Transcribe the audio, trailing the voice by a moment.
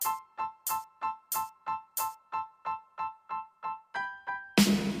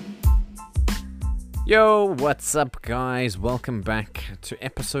Yo, what's up guys? Welcome back to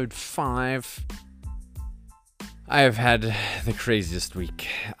episode 5. I have had the craziest week.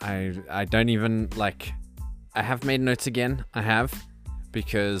 I don't even, I have made notes again. I have,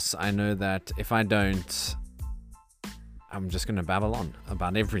 because I know that if I don't, I'm just going to babble on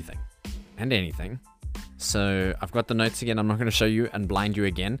about everything and anything. So I've got the notes again. I'm not going to show you and blind you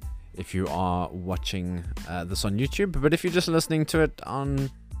again if you are watching this on YouTube. But if you're just listening to it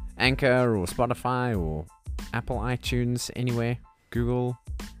on Anchor or Spotify or Apple iTunes, anywhere, Google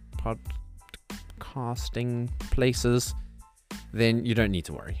podcasting places, then you don't need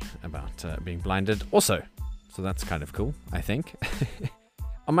to worry about being blinded also. So that's kind of cool, I think.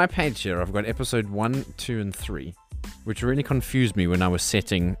 On my page here, I've got episode 1, 2, and 3, which really confused me when I was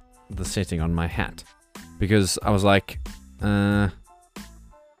setting the setting on my hat. Because I was like, it's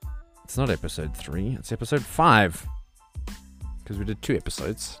not episode 3, it's episode 5. Because we did 2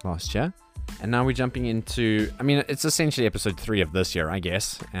 episodes last year. And now we're jumping into, it's essentially episode 3 of this year, I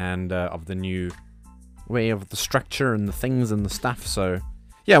guess. And of the new way of the structure and the things and the stuff. So,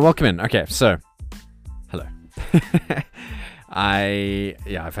 yeah, welcome in. Okay, so, hello.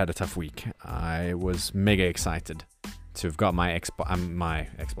 I've had a tough week. I was mega excited to have got my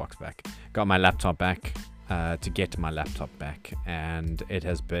Xbox back. Got my laptop back, to get my laptop back. And it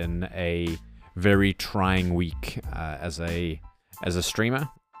has been a very trying week as a streamer.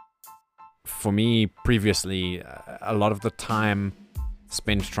 For me, previously, a lot of the time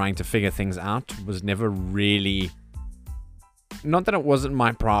spent trying to figure things out was never really... Not that it wasn't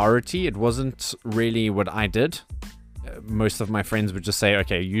my priority, it wasn't really what I did. Most of my friends would just say,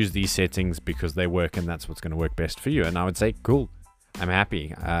 okay, use these settings because they work and that's what's going to work best for you. And I would say, cool, I'm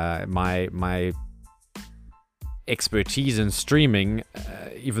happy. My expertise in streaming,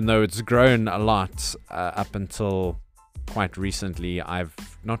 even though it's grown a lot up until quite recently, I've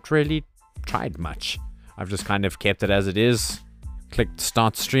not really tried much. I've just kind of kept it as it is, clicked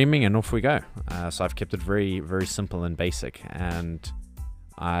start streaming, and off we go. So I've kept it very, very simple and basic. And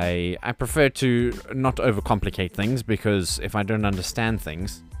I prefer to not overcomplicate things, because if I don't understand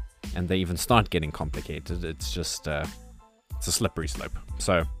things and they even start getting complicated, it's just it's a slippery slope.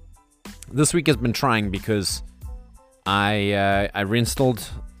 So this week has been trying because I reinstalled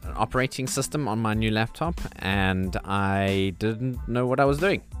an operating system on my new laptop and I didn't know what I was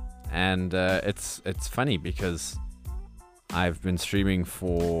doing. And it's funny because I've been streaming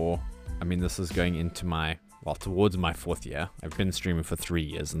for, this is going into towards my 4th year. I've been streaming for 3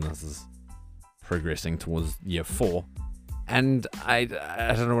 years and this is progressing towards year 4. And I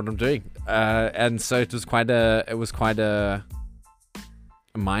don't know what I'm doing. And so it was quite a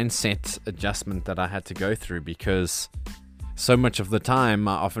mindset adjustment that I had to go through, because so much of the time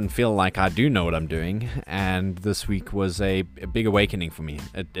I often feel like I do know what I'm doing, and this week was a big awakening for me.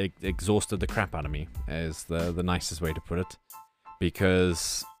 It exhausted the crap out of me, is the nicest way to put it,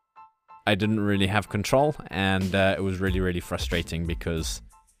 because I didn't really have control, and it was really, really frustrating, because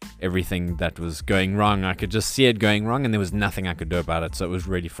everything that was going wrong, I could just see it going wrong and there was nothing I could do about it. So it was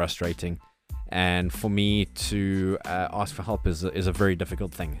really frustrating. And for me to ask for help is a very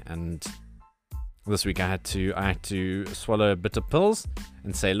difficult thing. And this week I had to swallow a bit of pills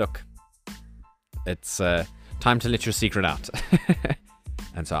and say, look, it's time to let your secret out.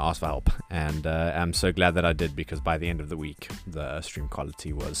 And so I asked for help, and I'm so glad that I did, because by the end of the week the stream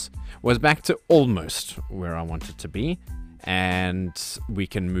quality was back to almost where I wanted to be, and we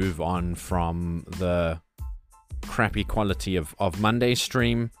can move on from the crappy quality of Monday's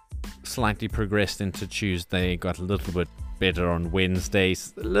stream. Slightly progressed into Tuesday, got a little bit better on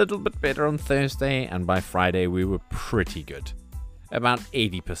Wednesdays, a little bit better on Thursday, and by Friday we were pretty good. About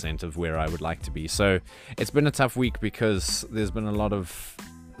 80% of where I would like to be. So it's been a tough week because there's been a lot of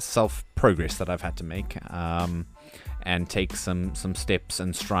self-progress that I've had to make, and take some steps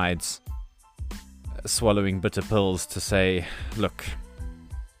and strides, swallowing bitter pills to say, look,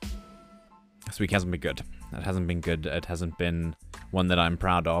 this week hasn't been good. It hasn't been good. It hasn't been one that I'm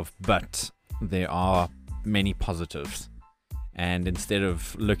proud of, but there are many positives. And instead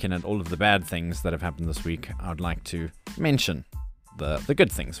of looking at all of the bad things that have happened this week, I would like to mention the good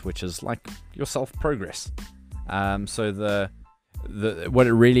things, which is like your self-progress. So what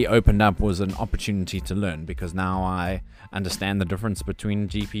it really opened up was an opportunity to learn, because now I understand the difference between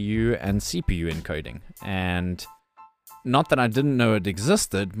GPU and CPU encoding. And not that I didn't know it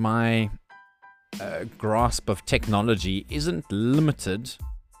existed, my grasp of technology isn't limited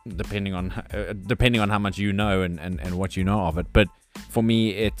depending on how much you know and what you know of it. But for me,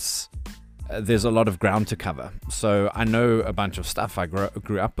 it's there's a lot of ground to cover. So I know a bunch of stuff. I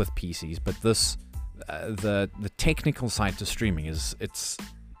grew up with PCs, but this the technical side to streaming is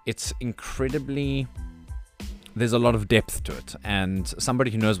it's incredibly, there's a lot of depth to it, and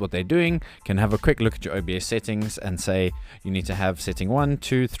somebody who knows what they're doing can have a quick look at your OBS settings and say you need to have setting 1,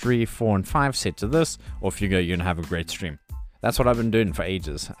 2, 3, 4, and 5 set to this, or if you go, you're gonna have a great stream. That's what I've been doing for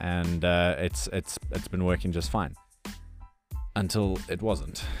ages, and it's been working just fine until it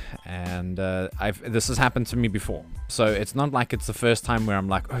wasn't. And this has happened to me before, so it's not like it's the first time where I'm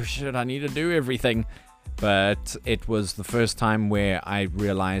like, oh shit, I need to do everything, but it was the first time where I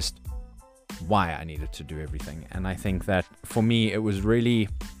realized why I needed to do everything. And I think that for me it was really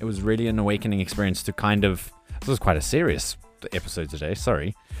an awakening experience to kind of, this was quite a serious episode today,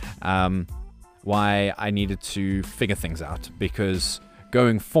 sorry, why I needed to figure things out, because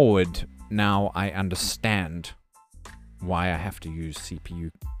going forward now I understand why I have to use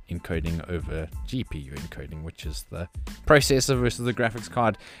CPU encoding over GPU encoding, which is the processor versus the graphics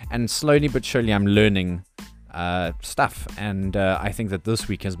card, and slowly but surely I'm learning stuff, and I think that this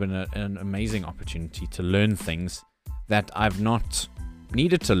week has been an amazing opportunity to learn things that I've not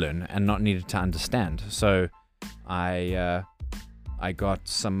needed to learn and not needed to understand. So I got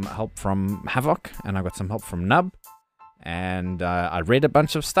some help from Havoc, and I got some help from Nub, and I read a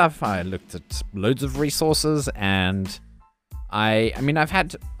bunch of stuff. I looked at loads of resources, and I mean I've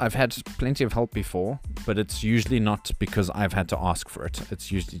had plenty of help before, but it's usually not because I've had to ask for it. It's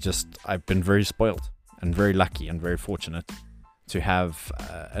usually just I've been very spoiled and very lucky and very fortunate to have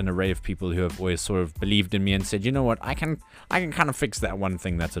an array of people who have always sort of believed in me and said, you know what, I can kind of fix that one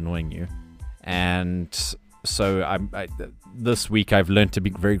thing that's annoying you. And so this week I've learned to be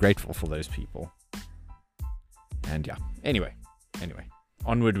very grateful for those people. And yeah, anyway,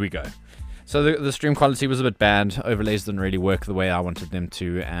 onward we go. So the stream quality was a bit bad. Overlays didn't really work the way I wanted them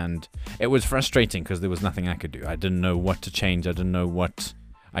to, and it was frustrating because there was nothing I could do. I didn't know what to change. I didn't know what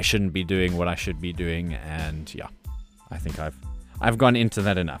I shouldn't be doing, what I should be doing, and yeah, I think I've gone into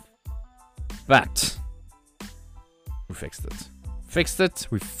that enough. But we fixed it.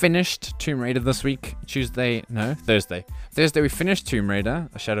 We finished Tomb Raider this week. Thursday. We finished Tomb Raider,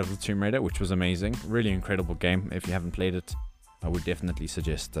 A Shadow of the Tomb Raider, which was amazing. Really incredible game. If you haven't played it, I would definitely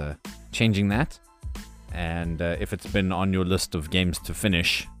suggest changing that. And if it's been on your list of games to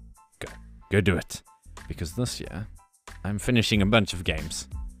finish, go do it. Because this year, I'm finishing a bunch of games.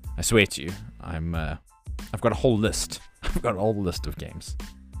 I swear to you, I've got a whole list. I've got a whole list of games.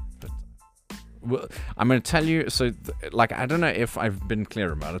 But well, I'm going to tell you, so I don't know if I've been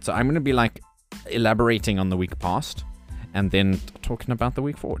clear about it. So I'm going to be elaborating on the week past and then talking about the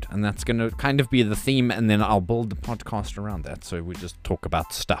week forward. And that's going to kind of be the theme, and then I'll build the podcast around that. So we just talk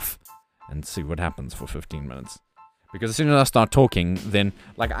about stuff and see what happens for 15 minutes. Because as soon as I start talking, then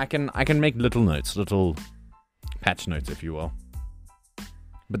I can make little notes, little patch notes, if you will.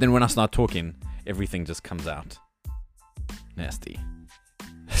 But then when I start talking, everything just comes out nasty.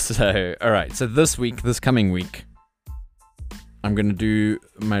 So, alright, so this coming week, I'm going to do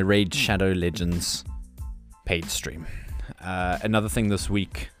my Raid Shadow Legends paid stream. Another thing this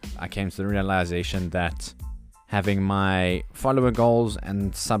week, I came to the realization that having my follower goals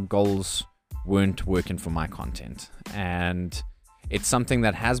and sub goals weren't working for my content. And it's something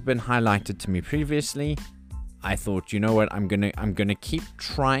that has been highlighted to me previously. I thought, you know what, I'm gonna keep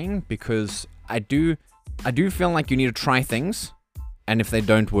trying, because I do feel like you need to try things, and if they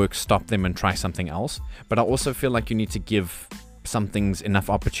don't work, stop them and try something else. But I also feel like you need to give some things enough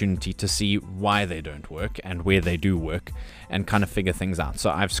opportunity to see why they don't work and where they do work, and kind of figure things out. So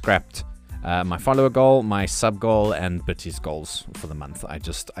I've scrapped my follower goal, my sub goal, and Bitty's goals for the month.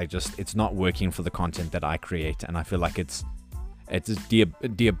 It's not working for the content that I create, and I feel like it's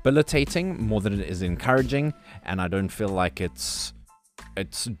debilitating more than it is encouraging, and I don't feel like it's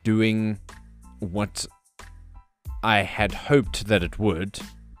doing what I had hoped that it would.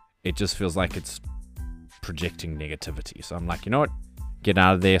 It just feels like it's projecting negativity. So I'm like, you know what, get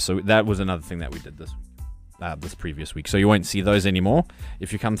out of there. So that was another thing that we did this previous week. So you won't see those anymore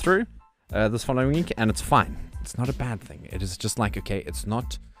if you come through this following week, and it's fine. It's not a bad thing. It is just like, okay, it's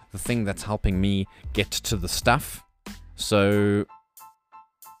not the thing that's helping me get to the stuff. So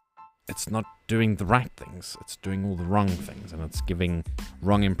it's not doing the right things. It's doing all the wrong things, and it's giving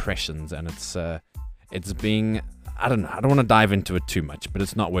wrong impressions, and it's being, I don't know, I don't want to dive into it too much, but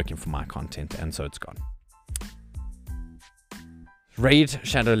it's not working for my content, and so it's gone. Raid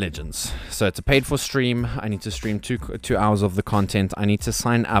Shadow Legends. So it's a paid for stream. I need to stream 2 hours of the content. I need to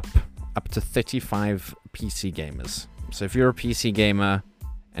sign up to 35 PC gamers. So if you're a PC gamer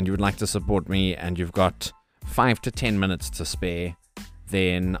and you would like to support me, and you've got 5 to 10 minutes to spare,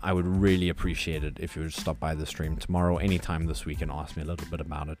 then I would really appreciate it if you would stop by the stream tomorrow, anytime this week, and ask me a little bit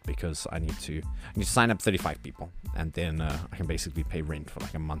about it, because I need to sign up 35 people, and then I can basically pay rent for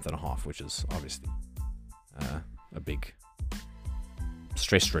like a month and a half, which is obviously a big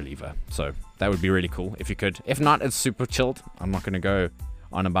stress reliever. So that would be really cool if you could. If not, it's super chilled. I'm not going to go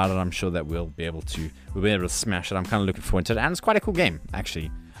on about it. I'm sure that we'll be able to smash it. I'm kind of looking forward to it, and it's quite a cool game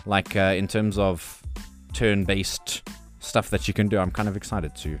actually. Like in terms of turn-based stuff that you can do, I'm kind of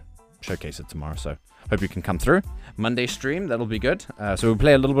excited to showcase it tomorrow, so hope you can come through. Monday stream, that'll be good. So we'll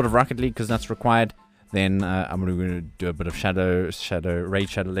play a little bit of Rocket League because that's required. Then I'm going to do a bit of Raid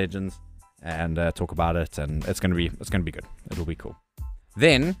Shadow Legends, and talk about it, and it's going to be good. It'll be cool.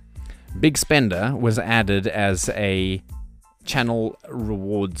 Then Big Spender was added as a channel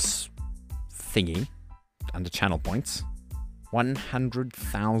rewards thingy under channel points.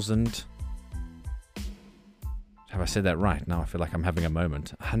 100,000. Have I said that right? Now I feel like I'm having a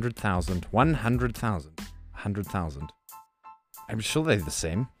moment. 100,000. 100,000. 100,000. I'm sure they're the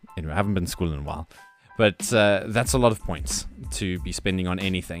same. Anyway, I haven't been to school in a while. But that's a lot of points to be spending on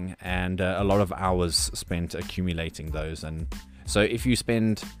anything, and a lot of hours spent accumulating those. And so if you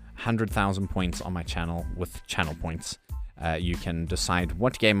spend 100,000 points on my channel with channel points, you can decide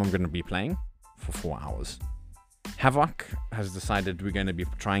what game I'm going to be playing for 4 hours. Havoc has decided we're going to be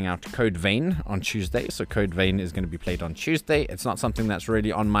trying out Code Vein on Tuesday. So Code Vein is going to be played on Tuesday. It's not something that's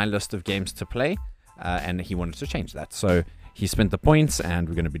really on my list of games to play, and he wanted to change that. So he spent the points, and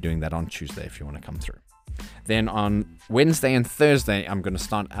we're going to be doing that on Tuesday if you want to come through. Then on Wednesday and Thursday, I'm going to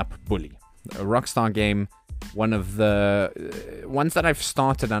start up Bully, a Rockstar game. One of the ones that I've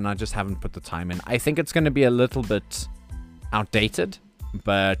started and I just haven't put the time in. I think it's going to be a little bit outdated,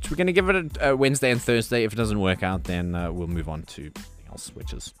 but we're going to give it a Wednesday and Thursday. If it doesn't work out, then we'll move on to something else,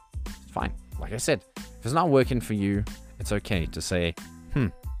 which is fine. Like I said, if it's not working for you, it's okay to say,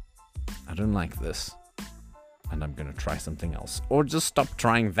 I don't like this, and I'm going to try something else. Or just stop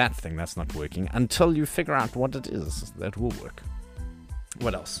trying that thing that's not working until you figure out what it is that will work.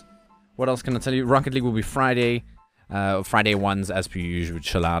 What else? What else can I tell you? Rocket League will be Friday. Friday ones, as per usual,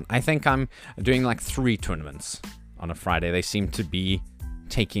 chill out. I think I'm doing like 3 tournaments on a Friday. They seem to be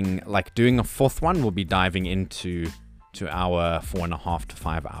taking, like, doing a 4th one. We'll be diving into our 4.5 to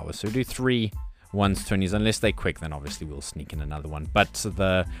 5 hours. So do 3 ones, 20s. Unless they're quick, then obviously we'll sneak in another one. But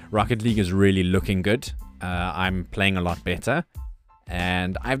the Rocket League is really looking good. I'm playing a lot better.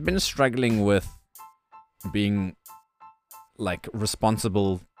 And I've been struggling with being, like,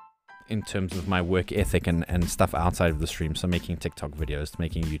 responsible in terms of my work ethic and stuff outside of the stream. So making TikTok videos,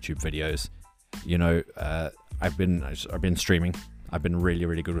 making YouTube videos. You know, I've been streaming. I've been really,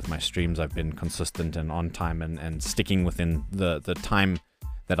 really good with my streams. I've been consistent and on time and sticking within the time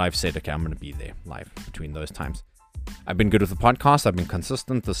that I've said, okay, I'm going to be there live between those times. I've been good with the podcast. I've been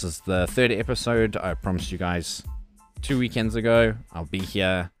consistent. This is the 3rd episode. I promised you guys 2 weekends ago I'll be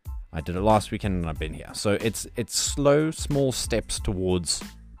here. I did it last weekend and I've been here. So it's slow, small steps towards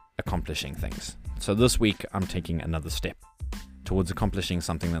accomplishing things. So this week I'm taking another step towards accomplishing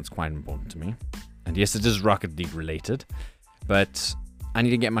something that's quite important to me. And yes, it is Rocket League related, but I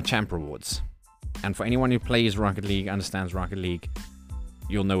need to get my champ rewards. And for anyone who plays Rocket League, understands Rocket League,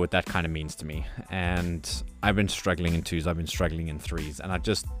 you'll know what that kind of means to me. And I've been struggling in 2s, I've been struggling in 3s, and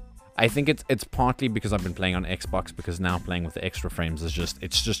I think it's partly because I've been playing on Xbox, because now playing with the extra frames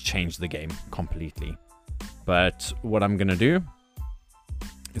it's just changed the game completely. But what I'm gonna do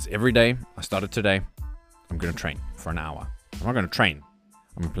is every day, I started today, I'm gonna train for an hour. I'm not gonna train,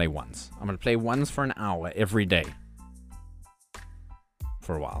 I'm gonna play ones. I'm gonna play ones for an hour every day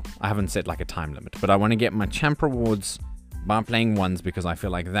for a while. I haven't set like a time limit, but I want to get my champ rewards by playing ones, because I feel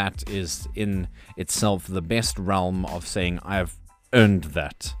like that is in itself the best realm of saying I've earned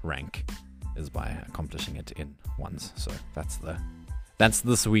that rank, is by accomplishing it in ones. So that's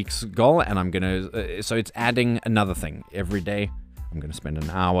this week's goal, and I'm gonna so it's adding another thing every day. I'm gonna spend an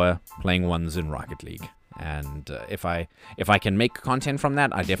hour playing ones in Rocket League, and if I can make content from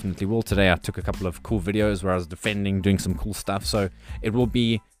that, I definitely will. Today I took a couple of cool videos where I was defending, doing some cool stuff, so it will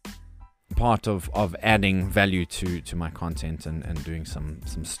be part of adding value to my content and doing some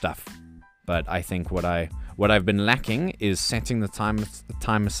stuff. But I think what I've been lacking is setting the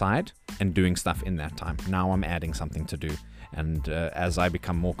time aside and doing stuff in that time. Now I'm adding something to do, and as I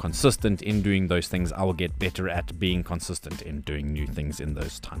become more consistent in doing those things, I will get better at being consistent in doing new things in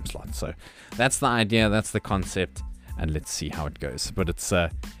those time slots. So that's the idea, that's the concept, and let's see how it goes. But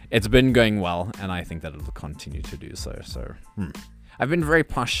it's been going well, and I think that it'll continue to do so. I've been very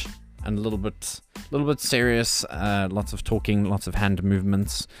posh and a little bit serious. Lots of talking, lots of hand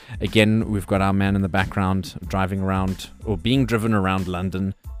movements. Again, we've got our man in the background driving around, or being driven around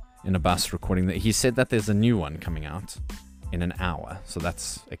London in a bus recording that. He said that there's a new one coming out in an hour, so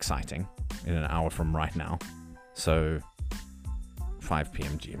that's exciting. In an hour from right now, so 5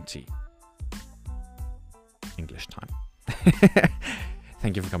 p.m. GMT English time.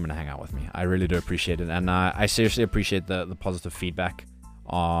 Thank you for coming to hang out with me. I really do appreciate it, and I seriously appreciate the positive feedback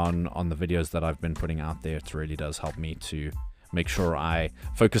on the videos that I've been putting out there. It really does help me to make sure I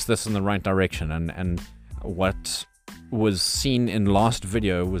focus this in the right direction. And what was seen in last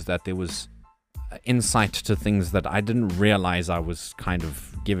video was that there was insight to things that I didn't realize I was kind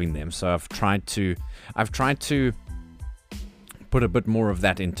of giving them. So I've tried to put a bit more of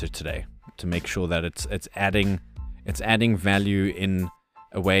that into today to make sure that it's adding value in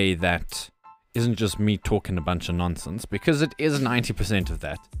a way that isn't just me talking a bunch of nonsense, because it is 90% of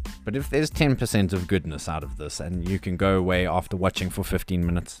that. But if there's 10% of goodness out of this, and you can go away after watching for 15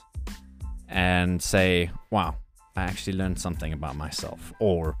 minutes and say, wow, I actually learned something about myself,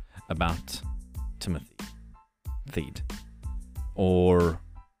 or about Timothy Theed, or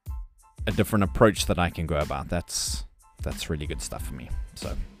a different approach that I can go about, that's really good stuff for me.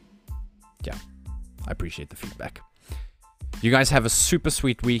 So yeah, I appreciate the feedback. You guys have a super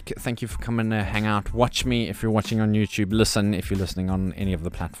sweet week. Thank you for coming to hang out. Watch me if you're watching on YouTube. Listen if you're listening on any of the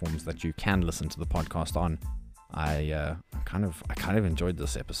platforms that you can listen to the podcast on. I kind of enjoyed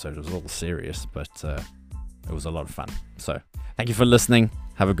this episode. It was a little serious, but it was a lot of fun. So thank you for listening.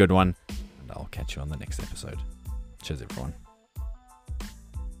 Have a good one, and I'll catch you on the next episode. Cheers, everyone.